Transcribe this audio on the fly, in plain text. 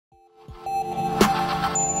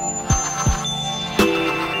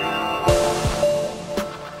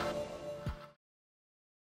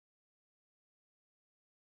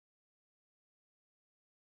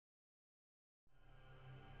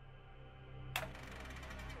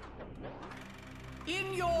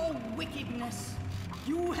In your wickedness,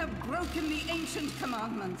 you have broken the ancient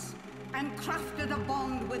commandments and crafted a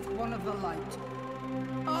bond with one of the light.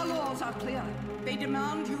 Our laws are clear. They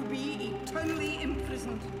demand you be eternally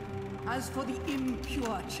imprisoned. As for the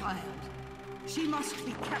impure child, she must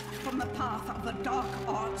be kept from the path of the dark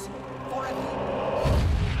arts forever.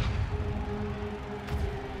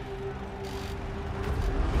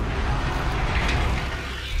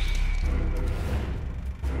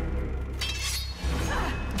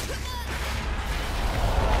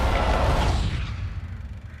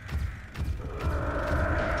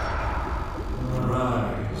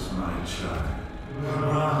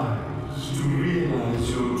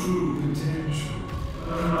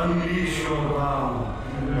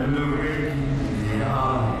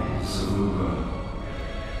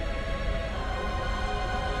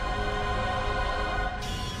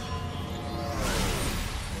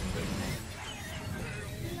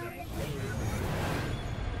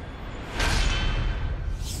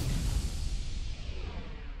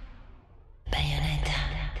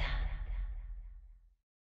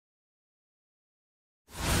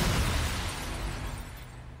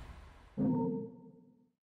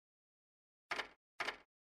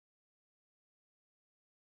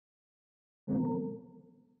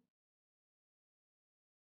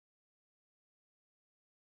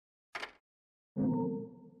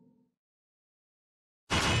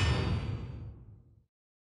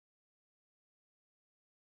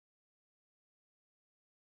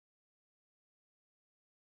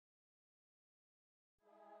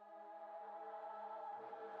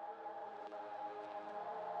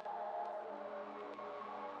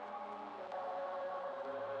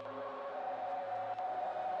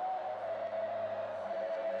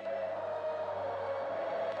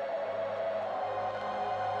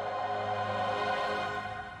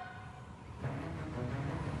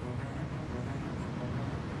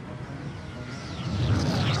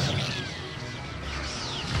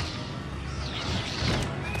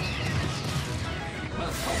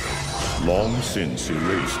 Long since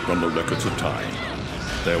erased from the records of time,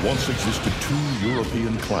 there once existed two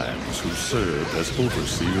European clans who served as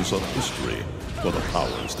overseers of history for the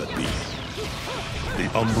powers that be. The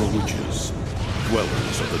Umbra Witches,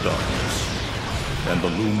 dwellers of the darkness, and the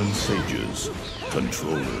Lumen Sages,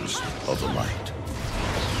 controllers of the light.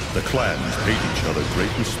 The clans paid each other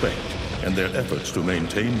great respect, and their efforts to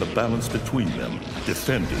maintain the balance between them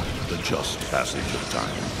defended the just passage of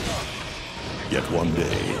time. Yet one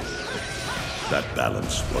day, that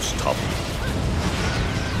balance was toppled.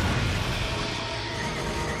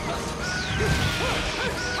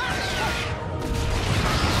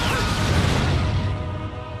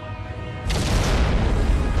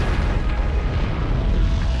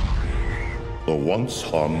 The once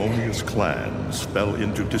harmonious clans fell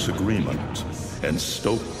into disagreement and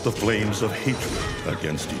stoked the flames of hatred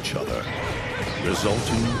against each other,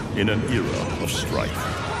 resulting in an era of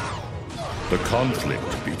strife. The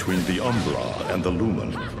conflict between the Umbra and the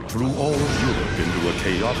Lumen threw all of Europe into a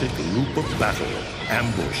chaotic loop of battle,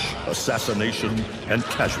 ambush, assassination, and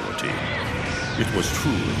casualty. It was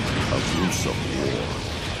truly a gruesome war.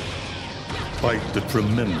 Despite the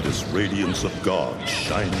tremendous radiance of God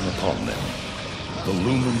shining upon them, the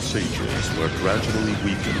Lumen Sages were gradually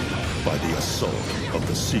weakened by the assault of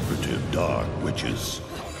the secretive Dark Witches.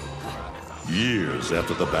 Years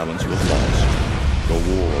after the balance was lost, the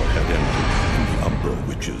war had ended in the Umbra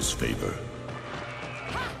Witches' favor.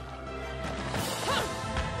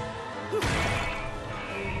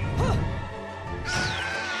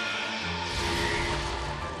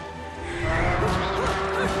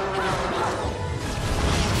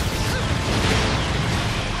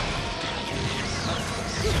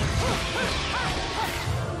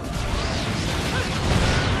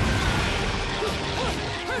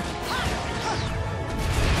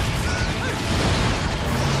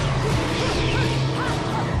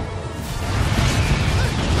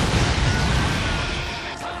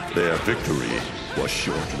 Their victory was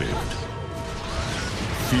short-lived.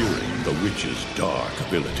 Fearing the witches' dark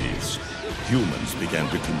abilities, humans began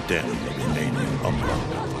to condemn the remaining Umbra.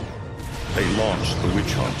 They launched the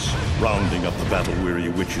witch hunts, rounding up the battle-weary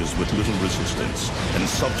witches with little resistance and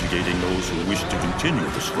subjugating those who wished to continue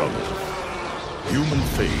the struggle. Human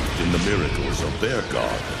faith in the miracles of their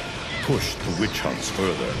god pushed the witch hunts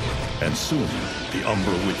further, and soon the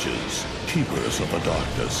Umbra Witches, keepers of the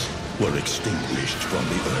darkness, were extinguished from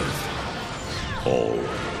the earth. All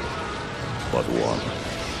but one.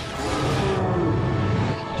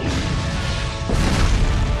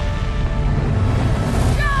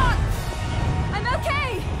 John! I'm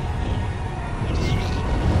okay!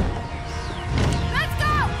 Let's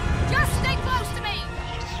go! Just stay close to me!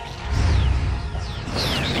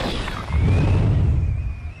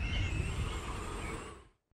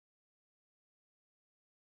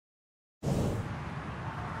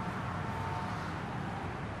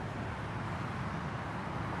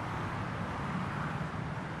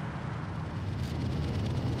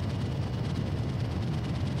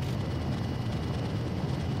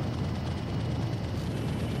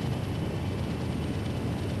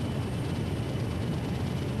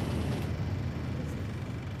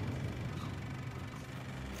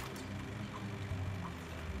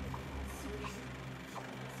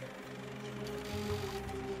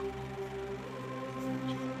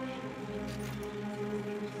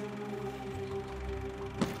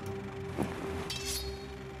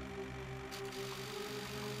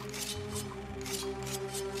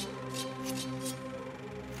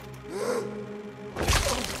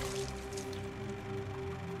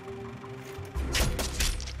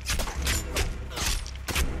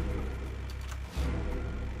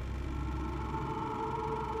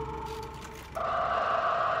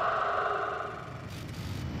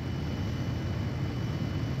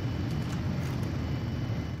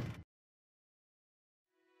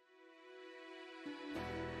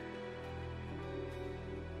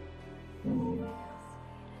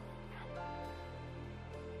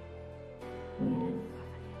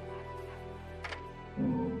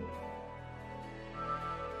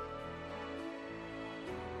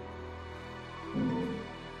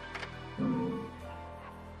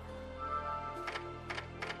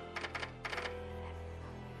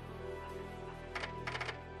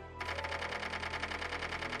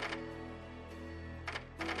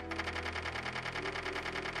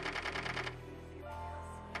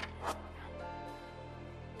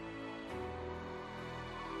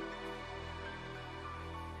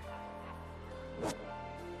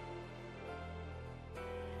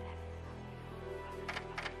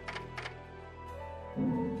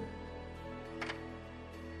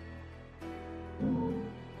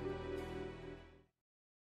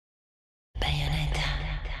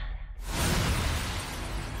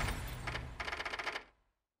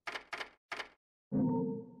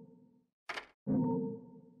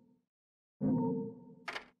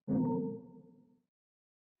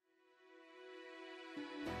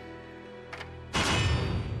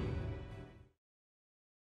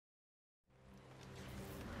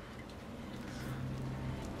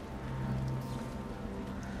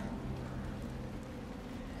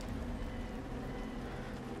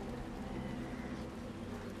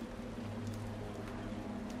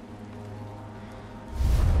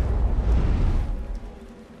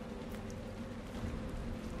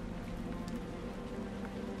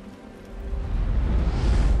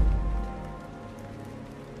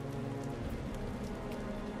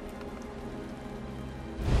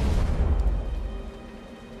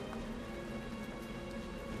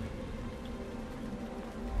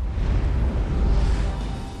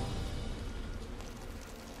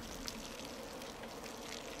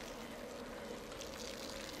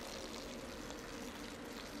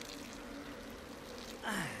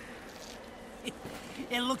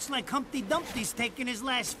 It looks like Humpty Dumpty's taking his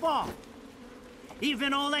last fall.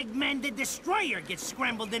 Even old Eggman the Destroyer gets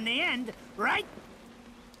scrambled in the end, right?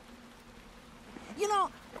 You know,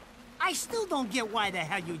 I still don't get why the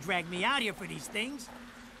hell you drag me out here for these things.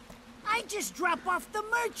 I just drop off the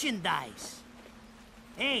merchandise.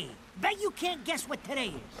 Hey, bet you can't guess what today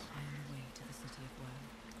is. I am the way to the city of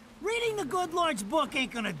woe. Reading the good Lord's book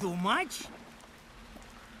ain't gonna do much.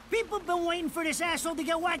 People been waiting for this asshole to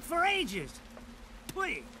get whacked for ages.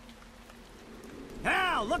 Please.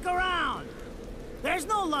 Hell, look around. There's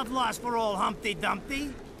no love lost for old Humpty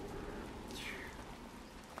Dumpty.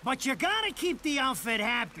 But you gotta keep the outfit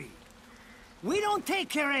happy. We don't take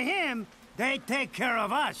care of him, they take care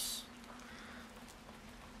of us.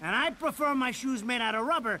 And I prefer my shoes made out of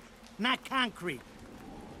rubber, not concrete.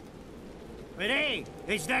 But hey,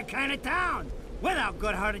 it's that kind of town. Without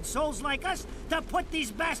good-hearted souls like us to put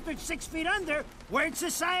these bastards 6 feet under, where'd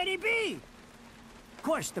society be? Of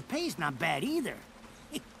course, the pay's not bad either.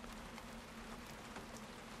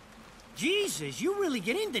 Jesus, you really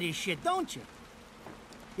get into this shit, don't you?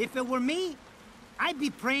 If it were me, I'd be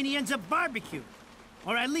praying he ends up barbecued.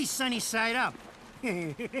 Or at least sunny side up.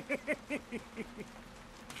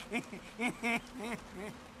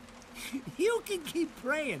 You can keep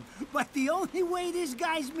praying, but the only way this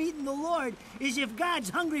guy's meeting the Lord is if God's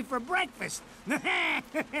hungry for breakfast.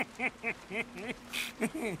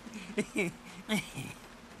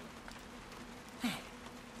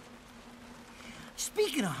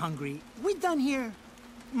 Speaking of hungry, we done here?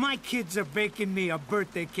 My kids are baking me a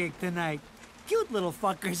birthday cake tonight. Cute little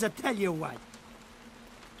fuckers, I tell you what.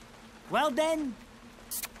 Well then,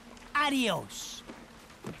 adios.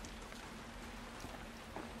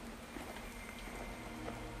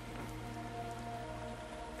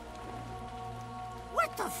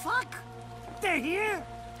 What the fuck? They're here?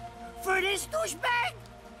 For this douchebag?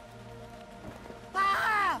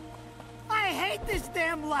 Ah! I hate this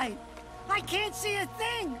damn light. I can't see a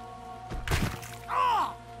thing.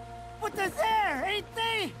 Oh! But they're there, ain't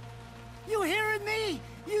they? You hearing me?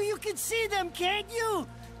 You can see them, can't you?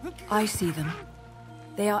 I see them.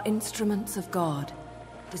 They are instruments of God,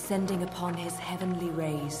 descending upon his heavenly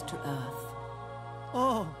rays to earth.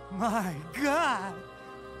 Oh my God!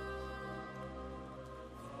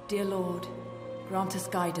 Dear Lord, grant us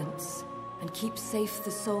guidance, and keep safe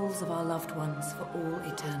the souls of our loved ones for all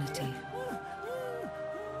eternity.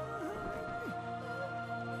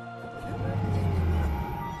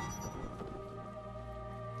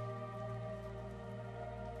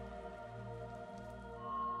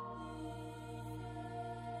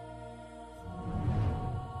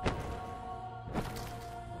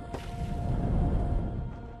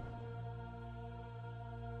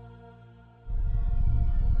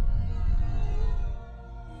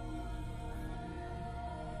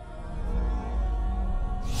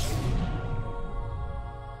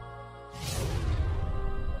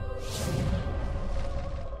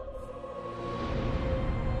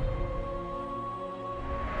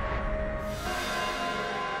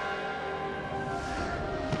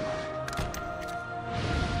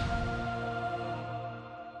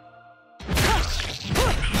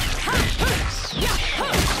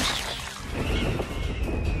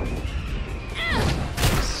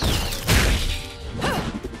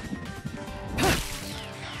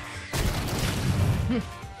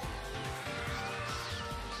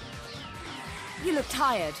 You look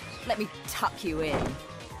tired. Let me tuck you in.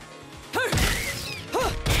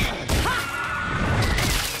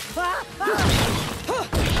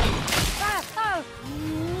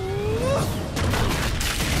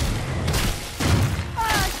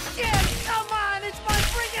 Shit! Come on! It's my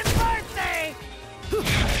freaking birthday!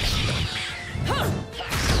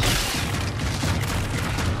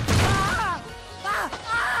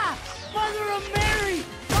 Mother of Mary!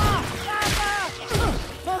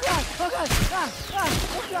 Oh God! Oh God!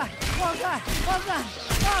 Oh God! Oh God! Oh God!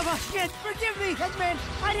 Oh shit! Forgive me, Headman!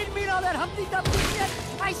 I didn't mean all that Humpty Dumpty shit!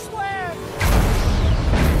 I swear!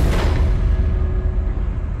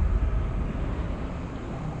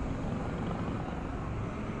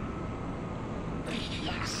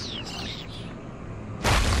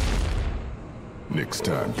 Next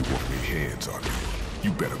time you want your hands on me,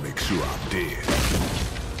 you better make sure I'm dead.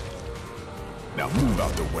 Now move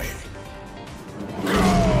out the way.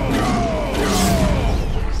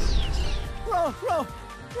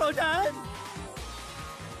 Rodan?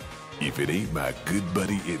 If it ain't my good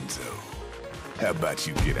buddy Enzo, how about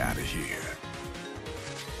you get out of here?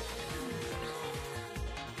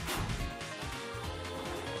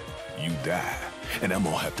 You die, and I'm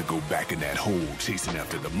gonna have to go back in that hole chasing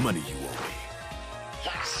after the money you owe me.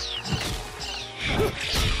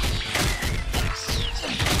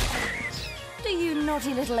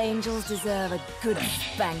 naughty little angels deserve a good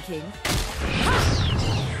spanking.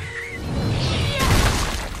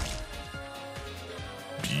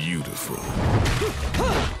 Beautiful.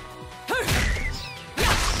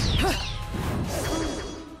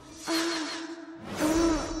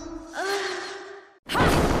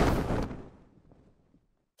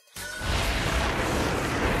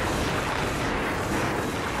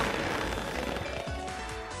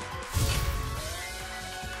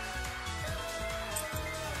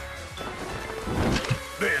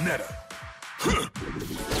 Bayonetta.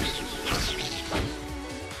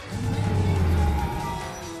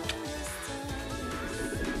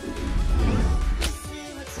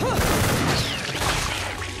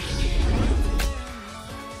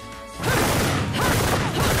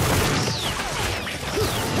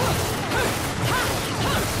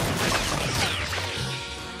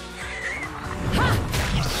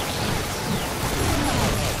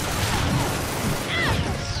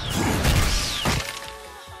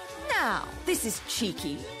 This is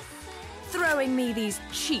cheeky. Throwing me these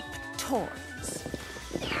cheap toys.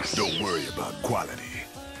 Don't worry about quality.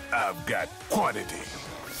 I've got quantity.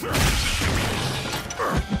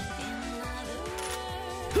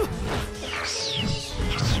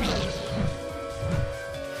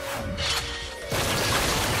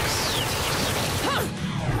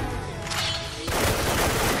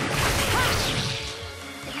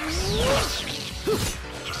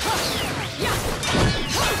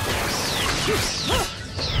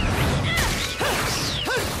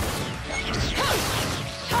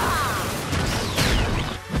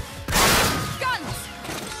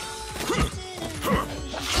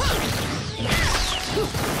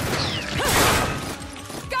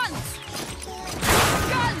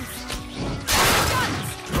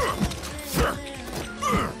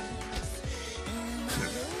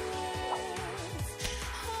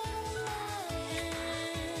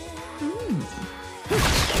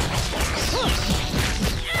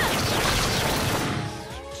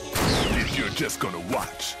 If you're just gonna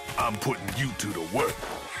watch, I'm putting you to the work.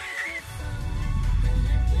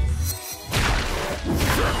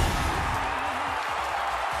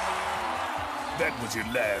 That was your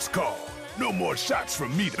last call. No more shots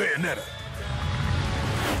from me, Bayonetta.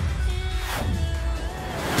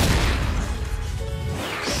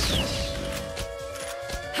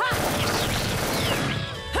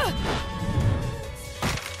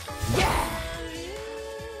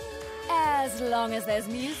 As long as there's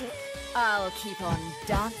music, I'll keep on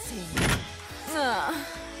dancing.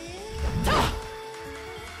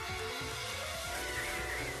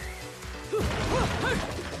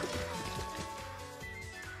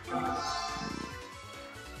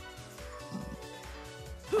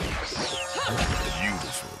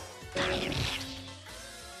 Beautiful.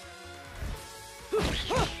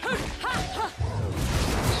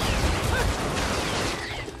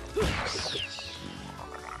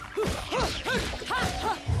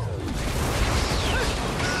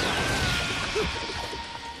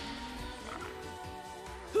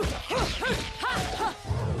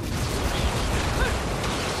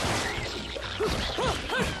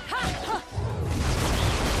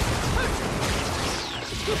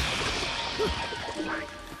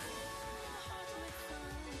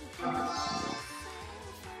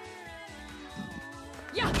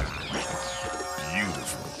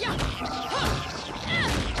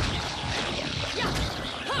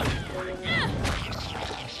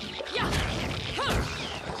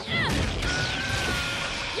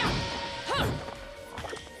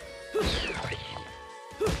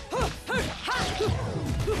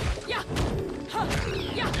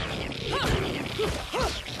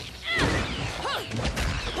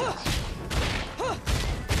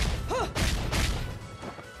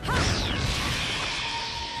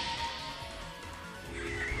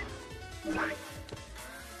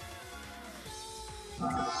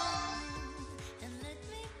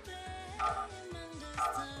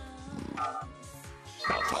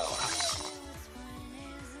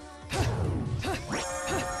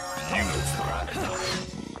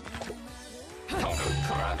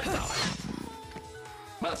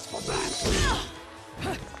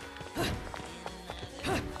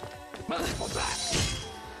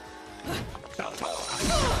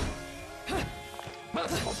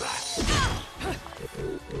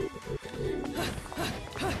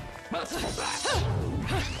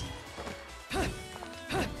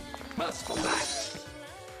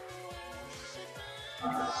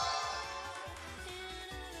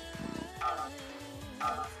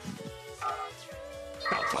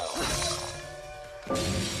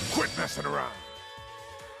 Quit messing around.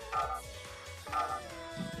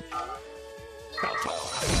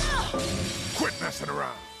 Quit messing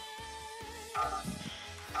around.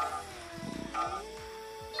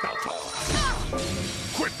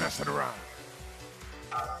 Quit messing around.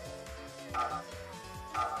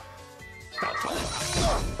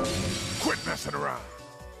 Quit messing around.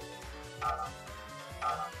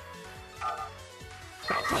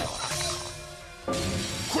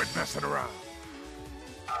 Quit messing around.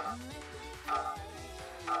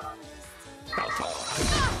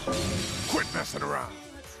 Quit messing around.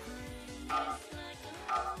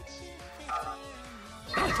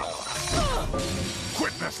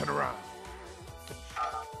 Quit messing around.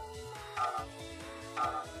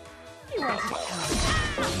 You want to come?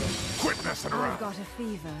 Quit messing around. I've got a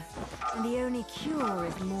fever, and the only cure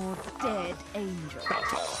is more dead angels.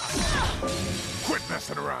 Quit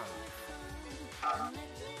messing around.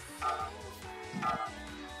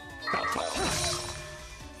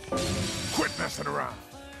 Quit messing around.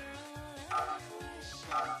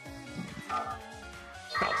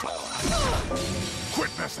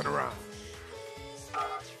 Quit messing around.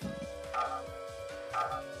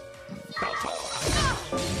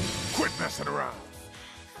 Quit messing around.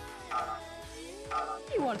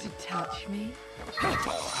 You want to touch me?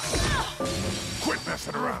 Quit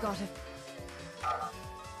messing around.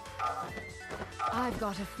 I've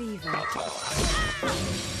got a fever.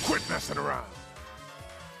 Quit messing around.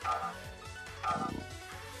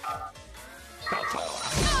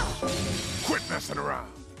 Quit messing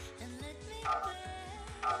around.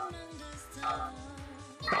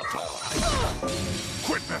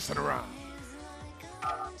 Quit messing around.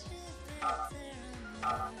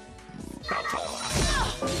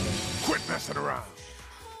 Quit messing around.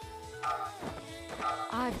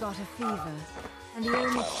 I've got a fever, and the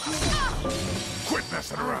only cure... Quit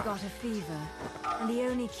messing around. I've got a fever, and the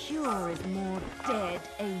only cure is more dead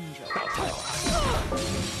angels.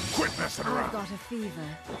 Quit messing around. I've got a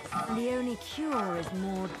fever, and the only cure is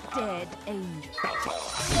more dead angels.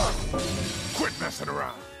 Quit messing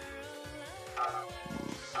around.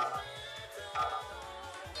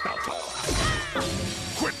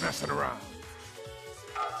 Quit messing around.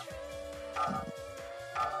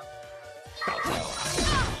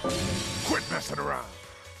 Quit messing around.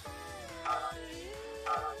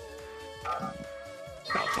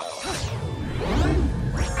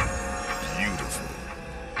 Beautiful.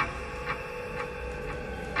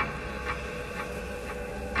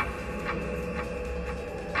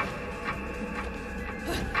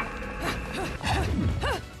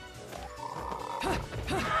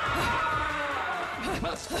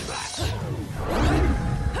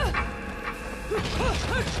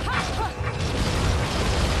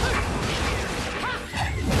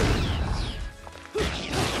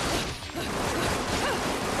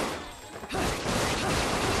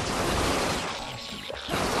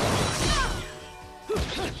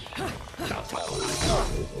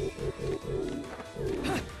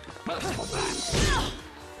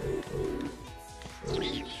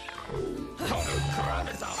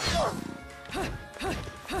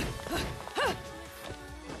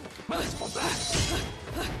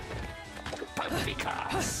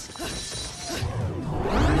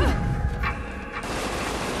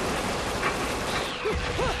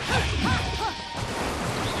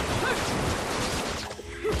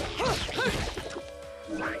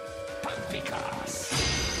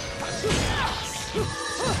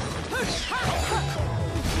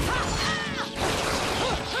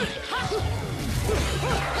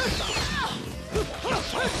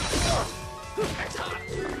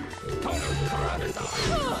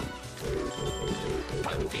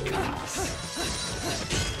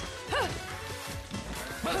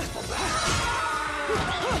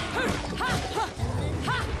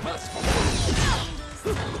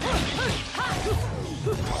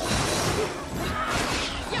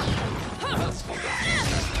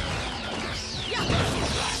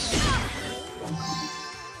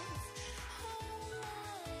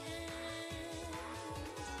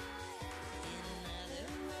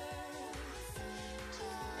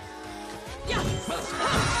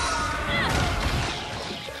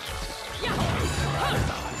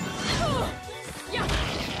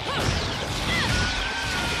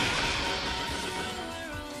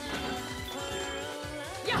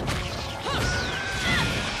 Yeah!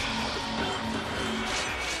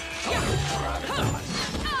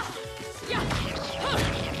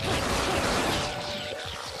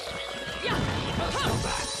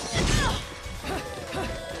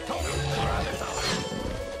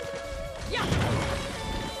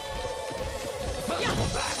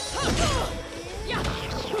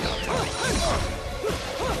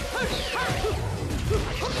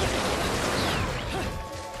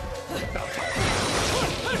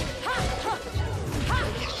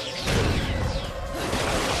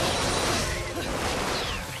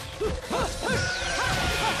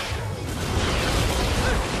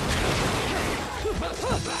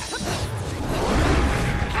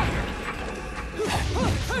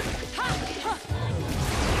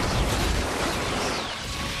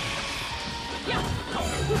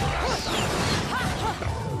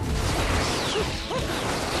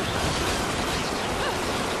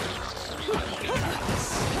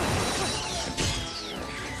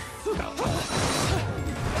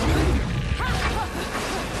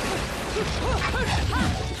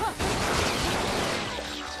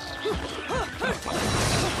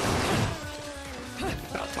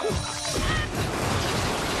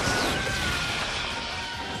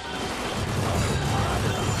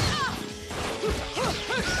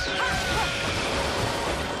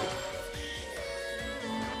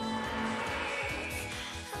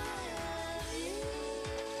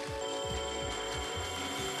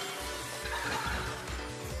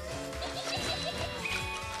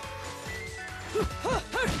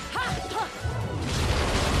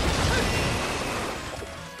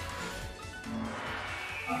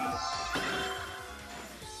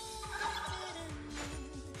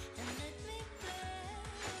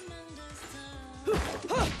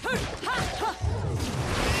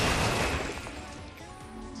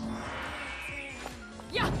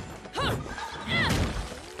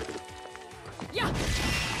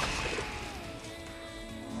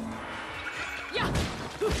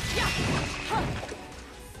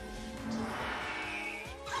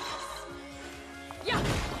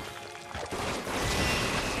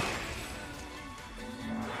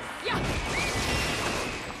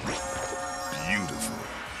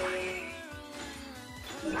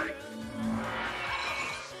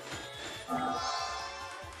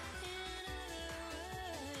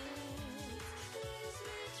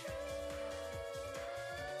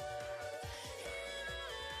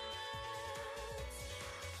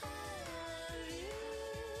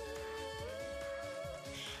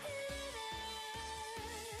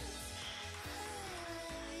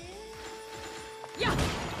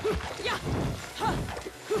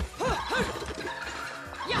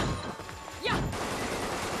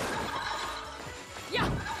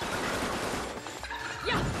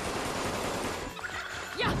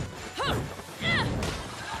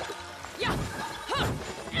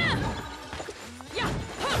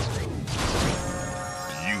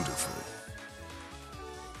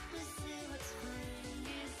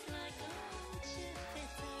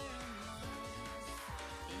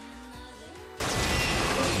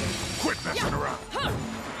 Messing around.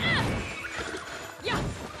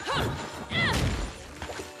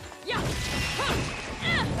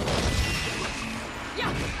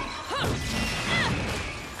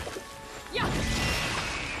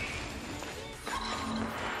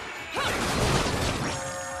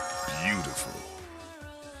 Beautiful.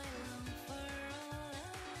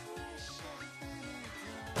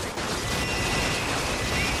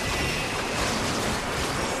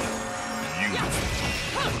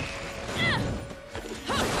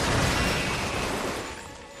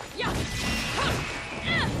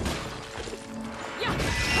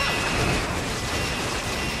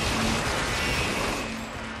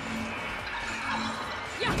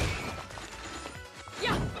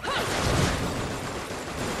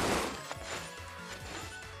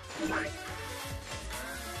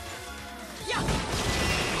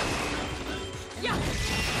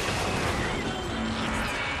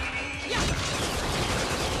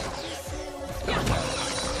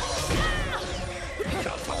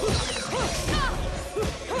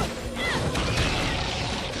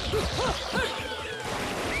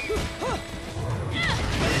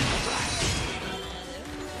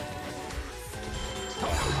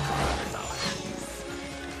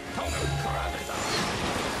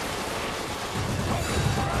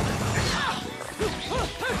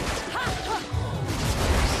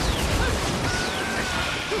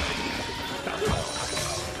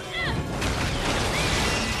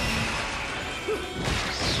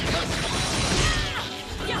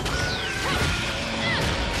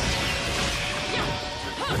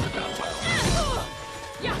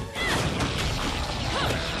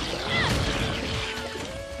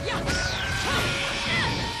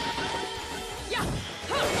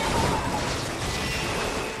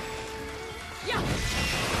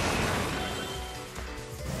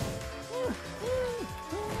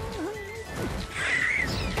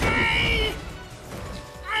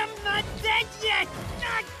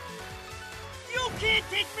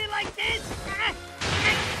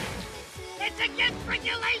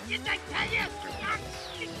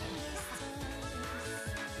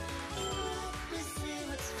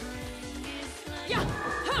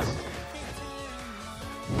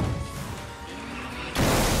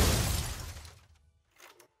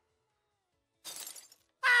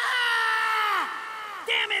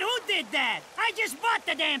 That! I just bought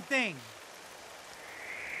the damn thing!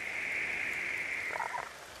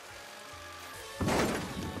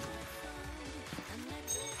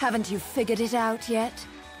 Haven't you figured it out yet?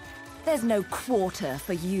 There's no quarter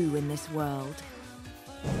for you in this world.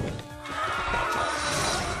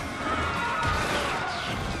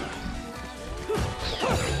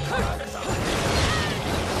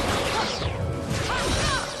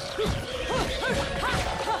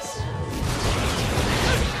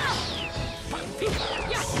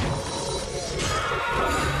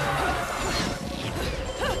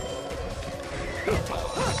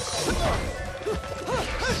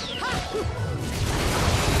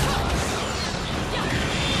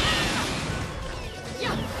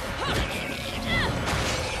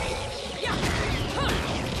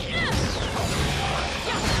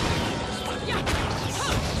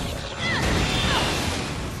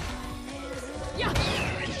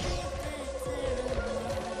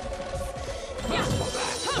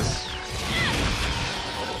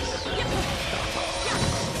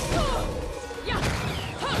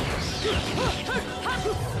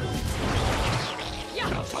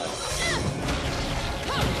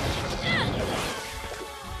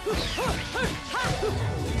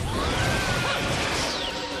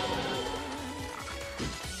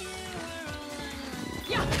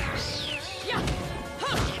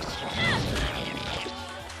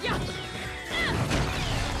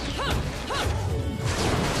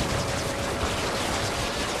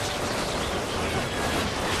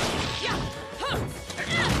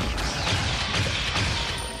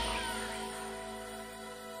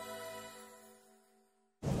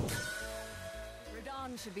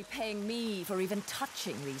 Should be paying me for even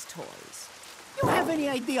touching these toys. You have any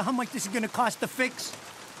idea how much this is gonna cost to fix?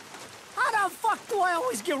 How the fuck do I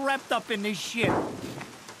always get wrapped up in this shit?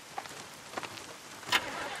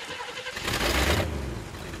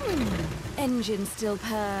 Engine still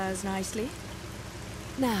purrs nicely.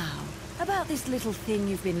 Now, about this little thing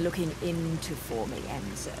you've been looking into for me,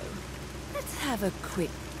 Enzo. Let's have a quick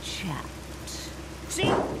chat.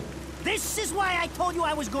 See? This is why I told you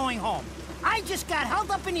I was going home. I just got held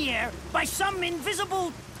up in the air by some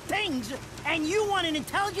invisible things, and you want an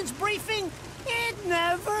intelligence briefing? It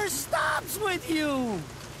never stops with you!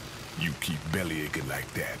 You keep belly aching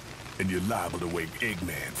like that, and you're liable to wake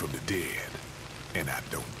Eggman from the dead. And I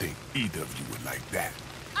don't think either of you would like that.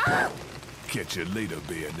 Ow! Catch you later,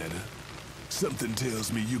 Bayonetta. Something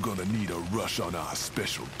tells me you're gonna need a rush on our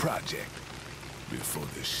special project before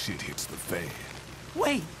this shit hits the fan.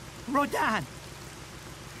 Wait, Rodan.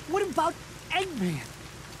 What about Eggman?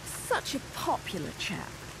 Such a popular chap.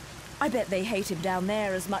 I bet they hate him down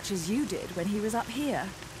there as much as you did when he was up here.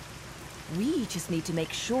 We just need to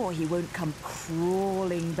make sure he won't come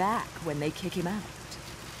crawling back when they kick him out.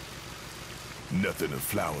 Nothing a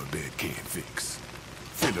flower bed can't fix.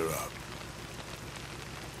 Fill her up.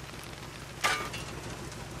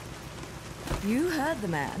 You heard the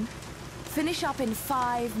man. Finish up in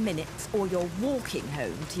 5 minutes or you're walking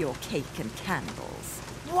home to your cake and candles.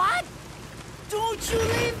 What? Don't you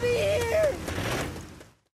leave me here!